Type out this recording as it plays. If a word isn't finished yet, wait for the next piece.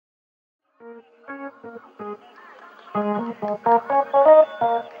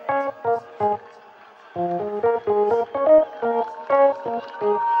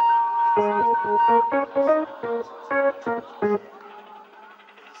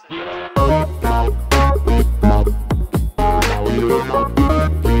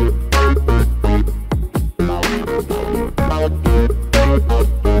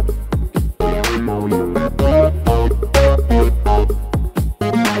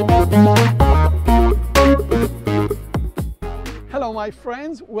Hello my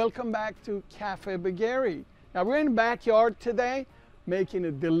friends, welcome back to Cafe Bagheri. Now we're in the backyard today making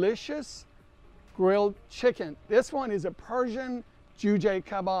a delicious grilled chicken. This one is a Persian Joojeh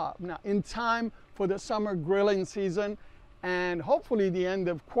Kabob. Now in time for the summer grilling season and hopefully the end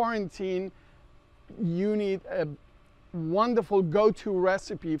of quarantine, you need a wonderful go-to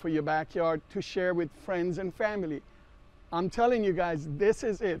recipe for your backyard to share with friends and family. I'm telling you guys, this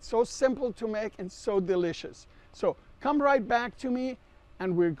is it. So simple to make and so delicious. So come right back to me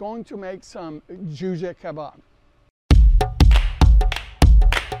and we're going to make some Joojeh Kabob.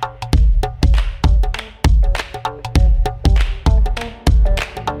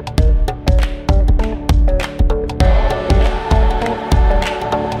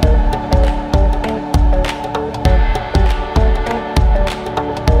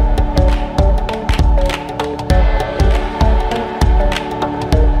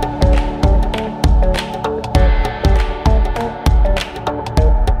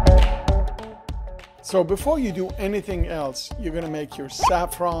 So before you do anything else, you're going to make your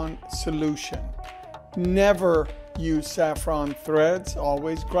saffron solution. Never use saffron threads,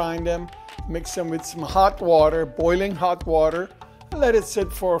 always grind them, mix them with some hot water, boiling hot water, let it sit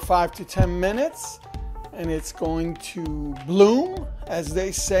for 5 to 10 minutes and it's going to bloom, as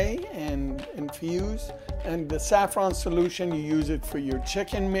they say, and infuse. And the saffron solution, you use it for your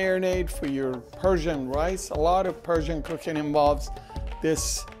chicken marinade, for your Persian rice. A lot of Persian cooking involves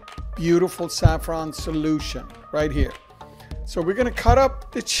this beautiful saffron solution right here. So we're going to cut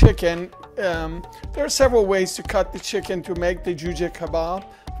up the chicken. There are several ways to cut the chicken to make the Joojeh Kabob.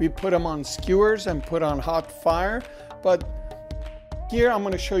 We put them on skewers and put on hot fire, but here I'm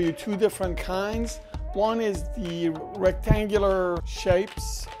going to show you two different kinds. One is the rectangular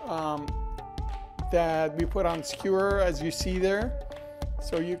shapes that we put on skewer, as you see there.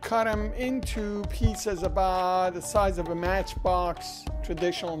 So you cut them into pieces about the size of a matchbox,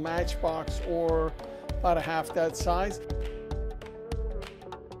 traditional matchbox, or about a half that size.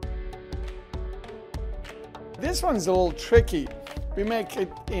 This one's a little tricky. We make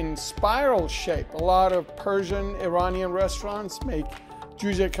it in spiral shape. A lot of Persian, Iranian restaurants make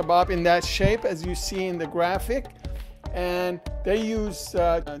Joojeh Kabob in that shape, as you see in the graphic. And they use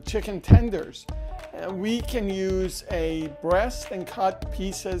chicken tenders. We can use a breast and cut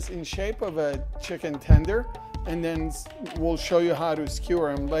pieces in shape of a chicken tender, and then we'll show you how to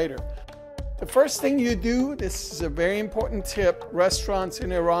skewer them later. The first thing you do, this is a very important tip, restaurants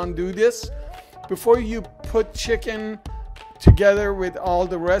in Iran do this, before you put chicken together with all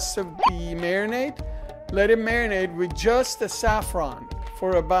the rest of the marinade, let it marinate with just the saffron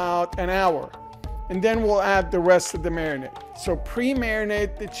for about an hour, and then we'll add the rest of the marinade. So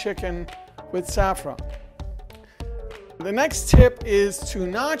pre-marinate the chicken with saffron. The next tip is to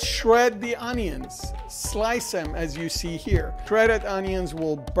not shred the onions. Slice them as you see here. Shredded onions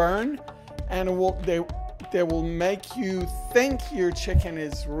will burn and they will make you think your chicken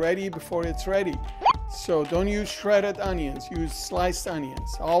is ready before it's ready. So don't use shredded onions, use sliced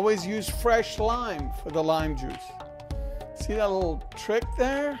onions. Always use fresh lime for the lime juice. See that little trick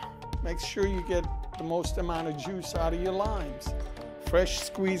there? Make sure you get the most amount of juice out of your limes. Fresh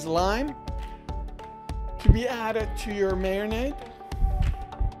squeezed lime to be added to your marinade.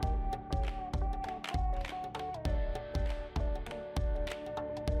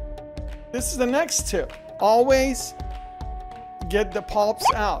 This is the next tip. Always get the pulps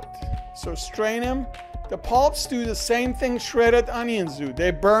out. So strain them. The pulps do the same thing shredded onions do. They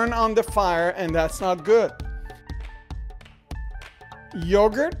burn on the fire and that's not good.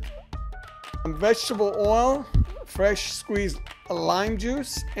 Yogurt, vegetable oil, fresh squeezed lime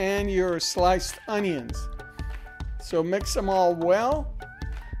juice, and your sliced onions. So mix them all well,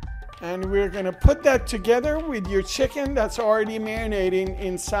 and we're going to put that together with your chicken that's already marinating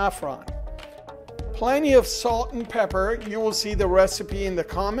in saffron. Plenty of salt and pepper. You will see the recipe in the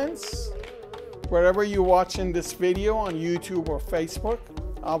comments. Wherever you're watching this video, on YouTube or Facebook,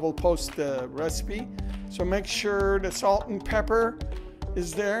 I will post the recipe. So make sure the salt and pepper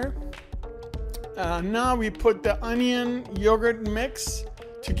is there. Now we put the onion yogurt mix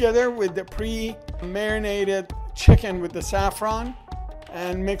together with the pre-marinated chicken with the saffron,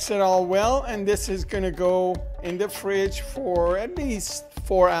 and mix it all well. And this is going to go in the fridge for at least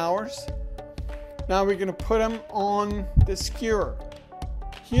 4 hours. Now we're going to put them on the skewer.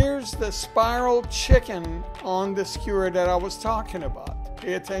 Here's the spiral chicken on the skewer that I was talking about.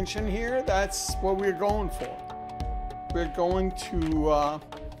 Pay attention here. That's what we're going for. We're going to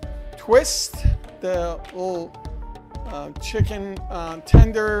twist the little chicken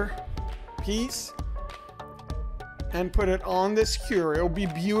tender piece and put it on the skewer. It'll be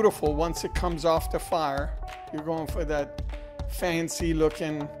beautiful once it comes off the fire. You're going for that fancy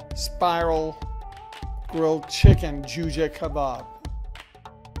looking spiral grilled chicken, Joojeh Kabob.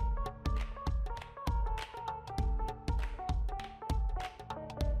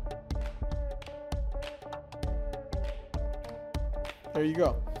 There you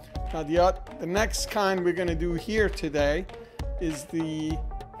go. Now the next kind we're going to do here today is the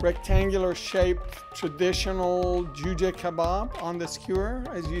rectangular shaped traditional Joojeh Kabob on the skewer,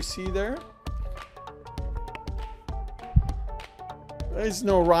 as you see there. There's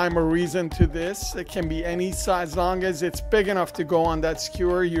no rhyme or reason to this. It can be any size. As long as it's big enough to go on that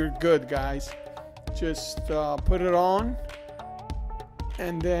skewer, you're good, guys. Just put it on,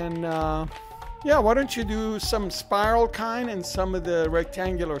 and then yeah, why don't you do some spiral kind and some of the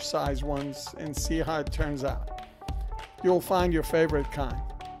rectangular size ones and see how it turns out. You'll find your favorite kind.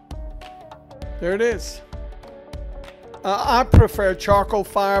 There it is. I prefer charcoal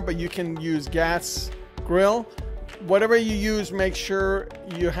fire, but you can use gas grill. Whatever you use, make sure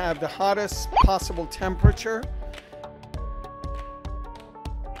you have the hottest possible temperature.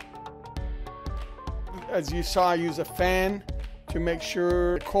 As you saw, I use a fan to make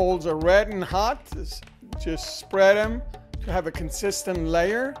sure the coals are red and hot. Just spread them to have a consistent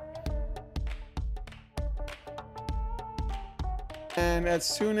layer. And as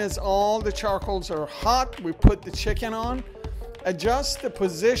soon as all the charcoals are hot, we put the chicken on. Adjust the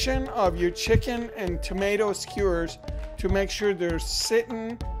position of your chicken and tomato skewers to make sure they're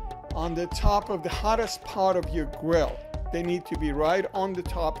sitting on the top of the hottest part of your grill. They need to be right on the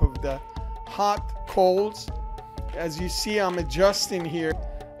top of the hot coals. As you see, I'm adjusting here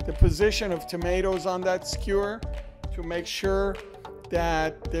the position of tomatoes on that skewer to make sure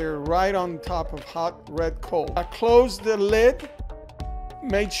that they're right on top of hot red coal. I closed the lid,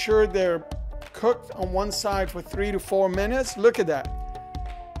 made sure they're cooked on one side for 3 to 4 minutes. Look at that.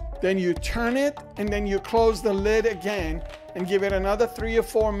 Then you turn it and then you close the lid again and give it another 3 or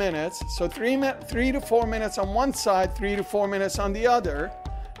 4 minutes. So 3 to 4 minutes on one side, 3 to 4 minutes on the other.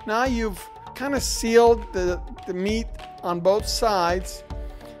 Now you've kind of sealed the meat on both sides.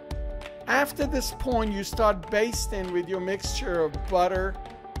 After this point, you start basting with your mixture of butter,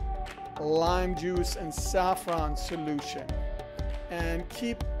 lime juice, and saffron solution. And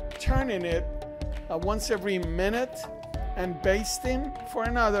keep turning it once every minute and basting for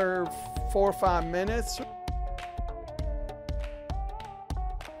another 4 or 5 minutes.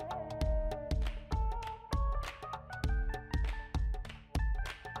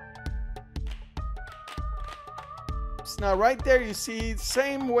 Now right there you see,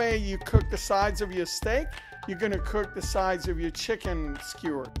 same way you cook the sides of your steak, you're going to cook the sides of your chicken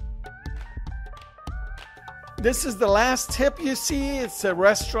skewer. This is the last tip you see. It's a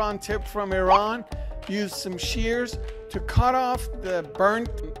restaurant tip from Iran. Use some shears to cut off the burnt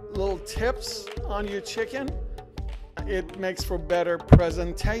little tips on your chicken. It makes for better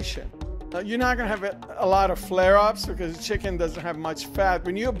presentation. You're not going to have a lot of flare-ups because the chicken doesn't have much fat.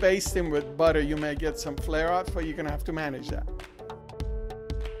 When you're basting with butter, you may get some flare-ups, but you're going to have to manage that.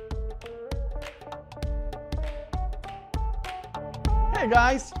 Hey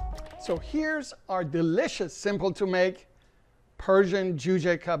guys, so here's our delicious, simple to make Persian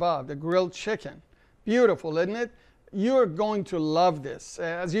Joojeh Kabob, the grilled chicken. Beautiful, isn't it? You're going to love this.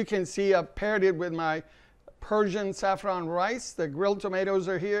 As you can see, I've paired it with my Persian saffron rice. The grilled tomatoes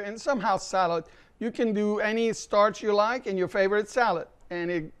are here, and some house salad. You can do any starch you like in your favorite salad,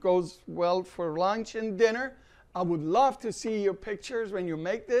 and it goes well for lunch and dinner. I would love to see your pictures when you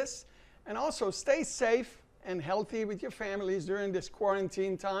make this, and also stay safe and healthy with your families during this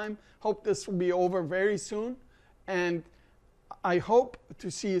quarantine time. Hope this will be over very soon, and I hope to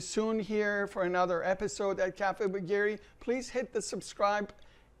see you soon here for another episode at Cafe Bagheri. Please hit the subscribe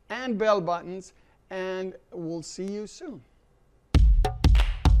and bell buttons, and we'll see you soon.